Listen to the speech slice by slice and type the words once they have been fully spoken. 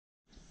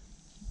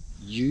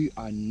You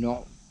are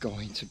not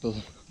going to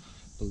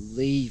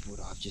believe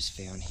what I've just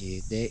found here.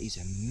 There is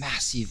a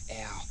massive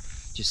owl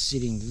just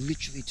sitting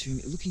literally to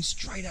me, looking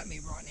straight at me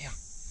right now.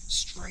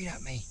 Straight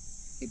at me.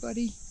 Hey,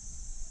 buddy.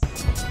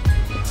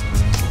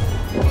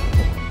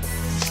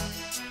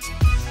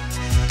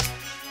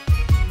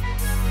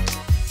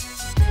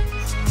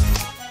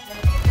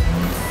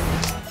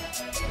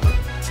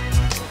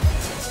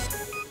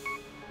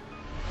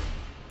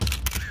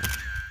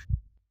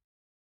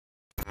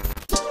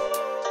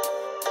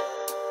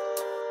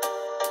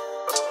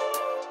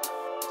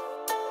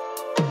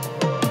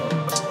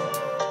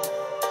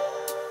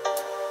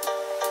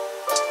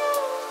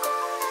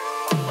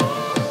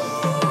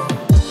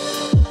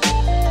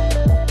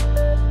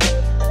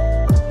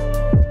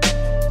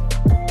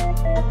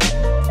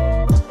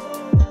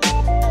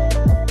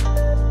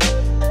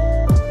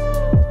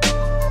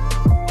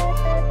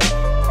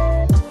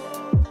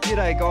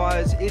 G'day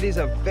guys, it is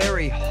a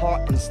very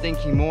hot and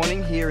stinky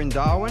morning here in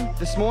Darwin.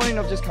 This morning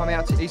I've just come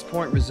out to East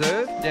Point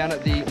Reserve down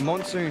at the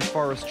Monsoon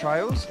Forest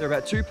Trails. They're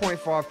about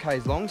 2.5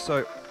 k's long,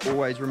 so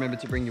always remember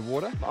to bring your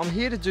water. I'm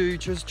here to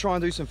just try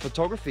and do some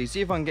photography, see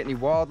if I can get any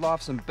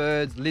wildlife, some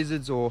birds,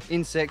 lizards or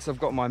insects. I've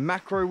got my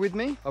macro with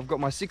me, I've got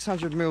my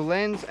 600mm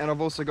lens, and I've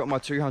also got my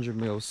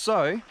 200mm.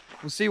 So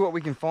we'll see what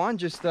we can find,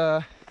 just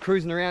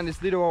cruising around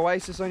this little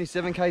oasis only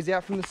 7 k's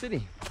out from the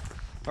city.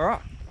 All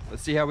right,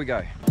 let's see how we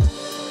go.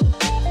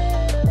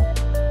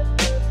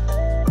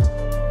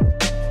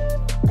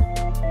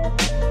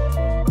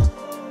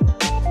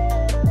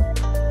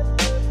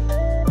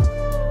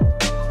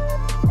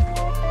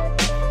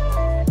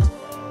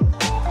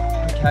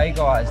 Okay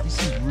guys,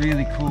 this is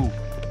really cool.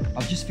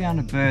 I've just found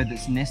a bird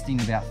that's nesting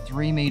about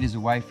 3 meters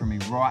away from me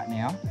right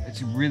now.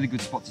 It's a really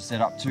good spot to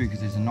set up too because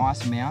there's a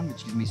nice mound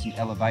which gives me some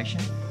elevation.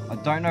 I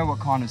don't know what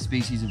kind of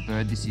species of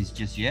bird this is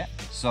just yet.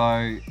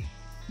 So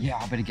yeah,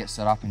 I better get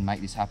set up and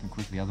make this happen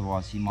quickly.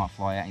 Otherwise he might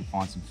fly out and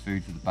find some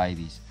food for the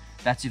babies.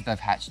 That's if they've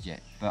hatched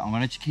yet. But I'm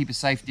going to keep a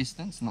safe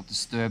distance, not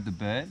disturb the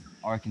bird.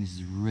 I reckon this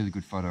is a really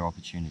good photo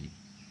opportunity.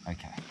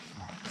 Okay,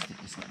 all right, let's get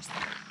this next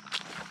thing.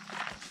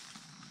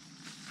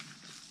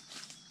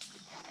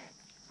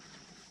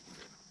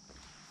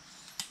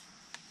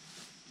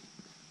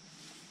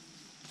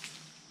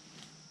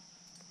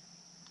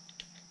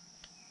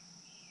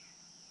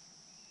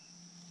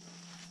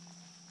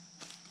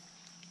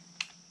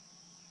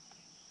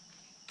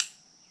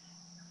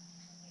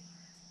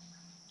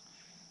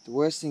 The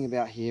worst thing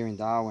about here in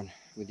Darwin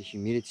with the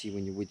humidity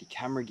when you're with your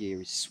camera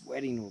gear is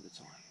sweating all the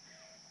time.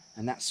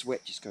 And that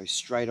sweat just goes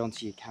straight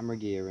onto your camera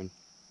gear, and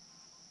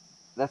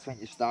that's when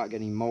you start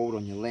getting mold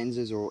on your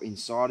lenses or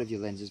inside of your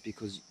lenses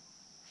because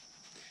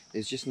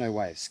there's just no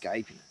way of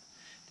escaping it.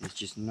 There's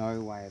just no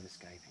way of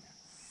escaping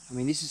it. I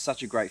mean, this is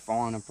such a great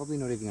find. I'm probably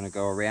not even going to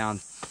go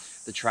around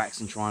the tracks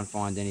and try and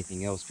find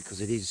anything else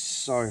because it is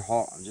so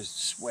hot. I'm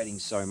just sweating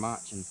so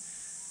much, and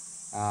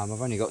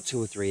I've only got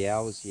 2 or 3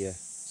 hours here.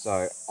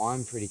 So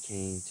I'm pretty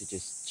keen to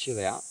just chill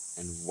out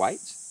and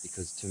wait,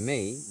 because to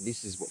me,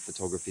 this is what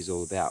photography is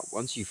all about.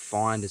 Once you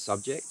find a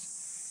subject,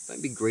 don't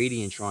be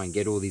greedy and try and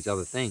get all these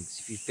other things.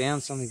 If you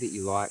found something that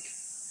you like,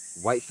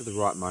 wait for the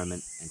right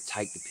moment and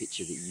take the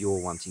picture that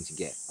you're wanting to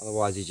get.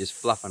 Otherwise, you're just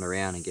fluffing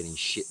around and getting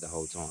shit the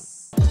whole time.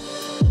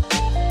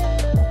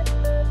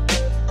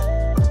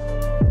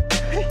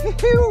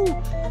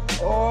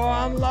 Oh,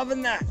 I'm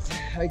loving that.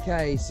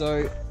 Okay,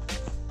 so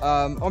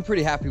I'm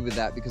pretty happy with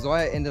that because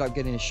I ended up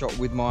getting a shot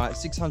with my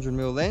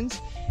 600mm lens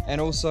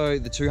and also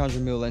the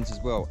 200mm lens as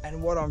well.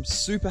 And what I'm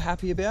super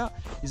happy about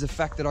is the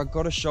fact that I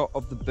got a shot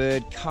of the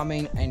bird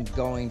coming and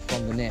going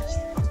from the nest.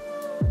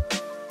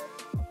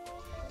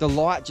 The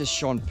light just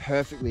shone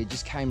perfectly. It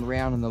just came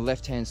around on the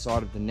left-hand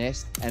side of the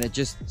nest and it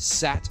just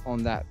sat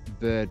on that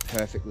bird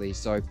perfectly.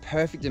 So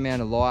perfect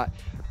amount of light.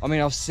 I mean,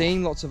 I've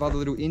seen lots of other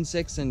little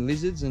insects and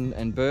lizards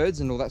and birds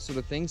and all that sort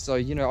of thing. So,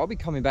 you know, I'll be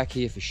coming back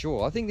here for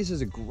sure. I think this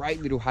is a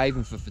great little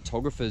haven for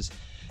photographers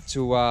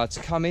to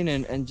come in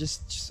and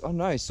just I don't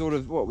know, sort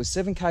of, what, we're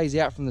 7 k's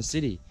out from the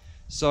city.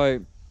 So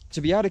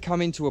to be able to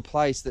come into a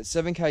place that's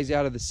 7 k's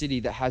out of the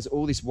city that has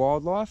all this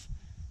wildlife,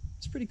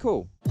 it's pretty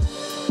cool.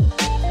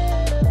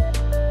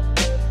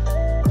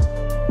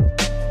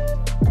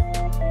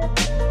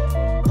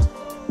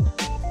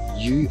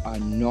 You are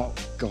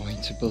not going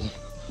to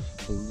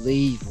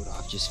believe what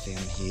I've just found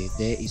here.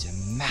 There is a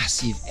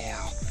massive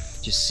owl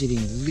just sitting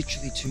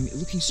literally to me,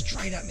 looking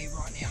straight at me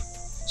right now.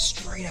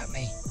 Straight at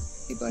me.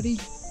 Hey buddy.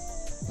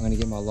 I'm going to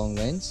get my long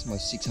lens, my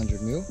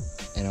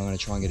 600mm, and I'm going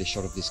to try and get a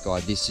shot of this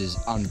guy. This is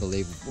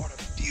unbelievable. What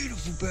a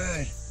beautiful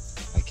bird.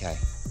 Okay,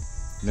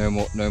 no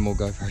more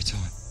GoPro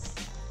time.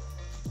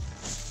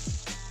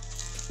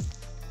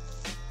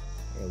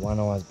 Yeah, one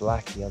eye's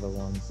black, the other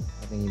one's,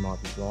 I think he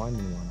might be blind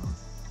in one eye.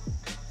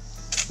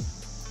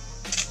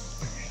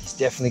 He's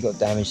definitely got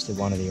damage to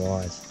one of the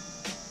eyes.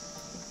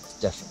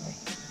 Definitely.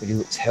 But he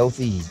looks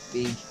healthy, he's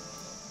big.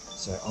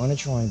 So I'm going to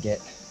try and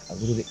get a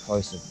little bit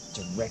closer,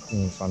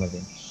 directly in front of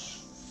him.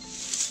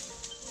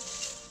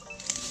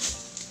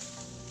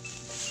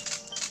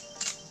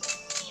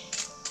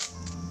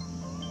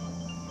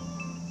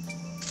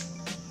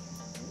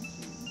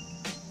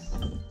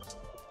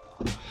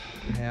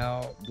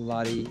 How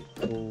bloody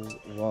cool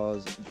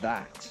was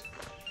that?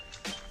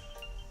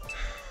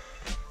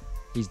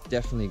 He's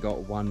definitely got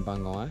one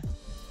bung eye.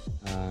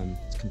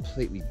 It's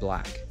completely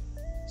black.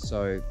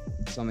 So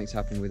something's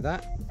happened with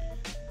that.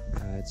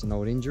 It's an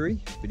old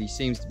injury, but he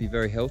seems to be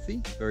very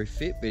healthy, very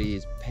fit, but he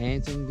is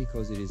panting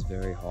because it is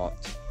very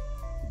hot.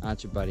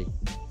 Aren't you, buddy?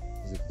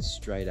 He's looking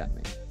straight at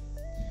me.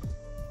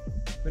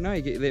 But no,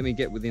 he let me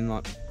get within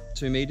like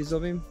 2 meters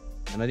of him,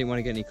 and I didn't want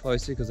to get any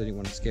closer because I didn't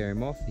want to scare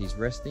him off. He's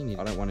resting.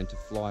 I don't want him to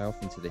fly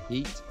off into the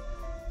heat.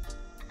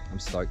 I'm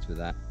stoked with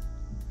that.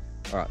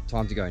 All right,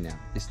 time to go now.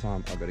 This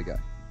time I've got to go.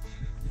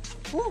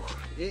 Whew,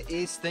 it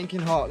is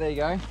stinking hot. There you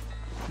go.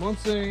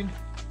 Monsoon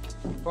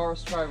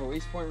Forest Trails,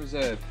 East Point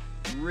Reserve.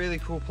 Really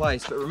cool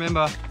place, but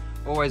remember,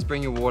 always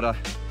bring your water.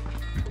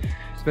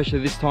 Especially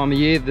this time of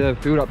year, the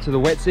build up to the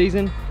wet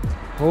season.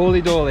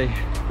 Holy dolly,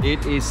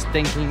 it is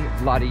stinking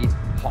bloody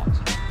hot.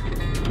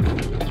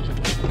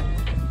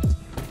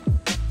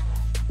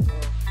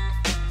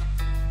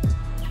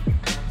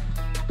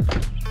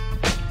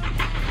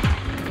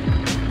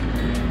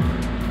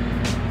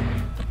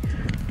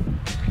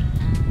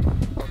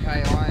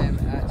 Okay, I am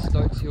at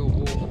Stokes Hill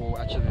Wharf, or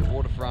actually the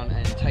waterfront,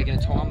 and taking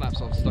a time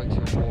lapse of Stokes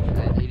Hill Wharf,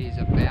 and it is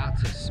about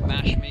to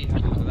smash me.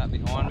 Have a look at that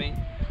behind me.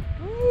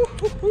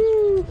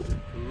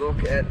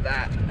 Look at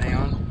that. Hang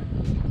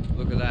on.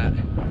 Look at that.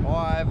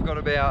 I've got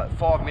about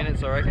 5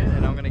 minutes, I reckon,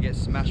 and I'm going to get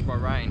smashed by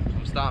rain.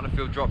 I'm starting to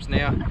feel drops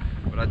now,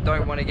 but I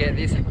don't want to get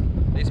this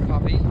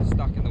puppy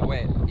stuck in the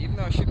wet. Even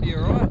though I should be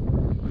alright,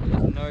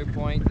 there's no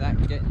point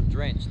that getting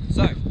drenched.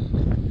 So, 5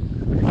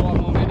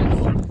 more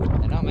minutes,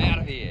 and I'm out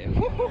of here.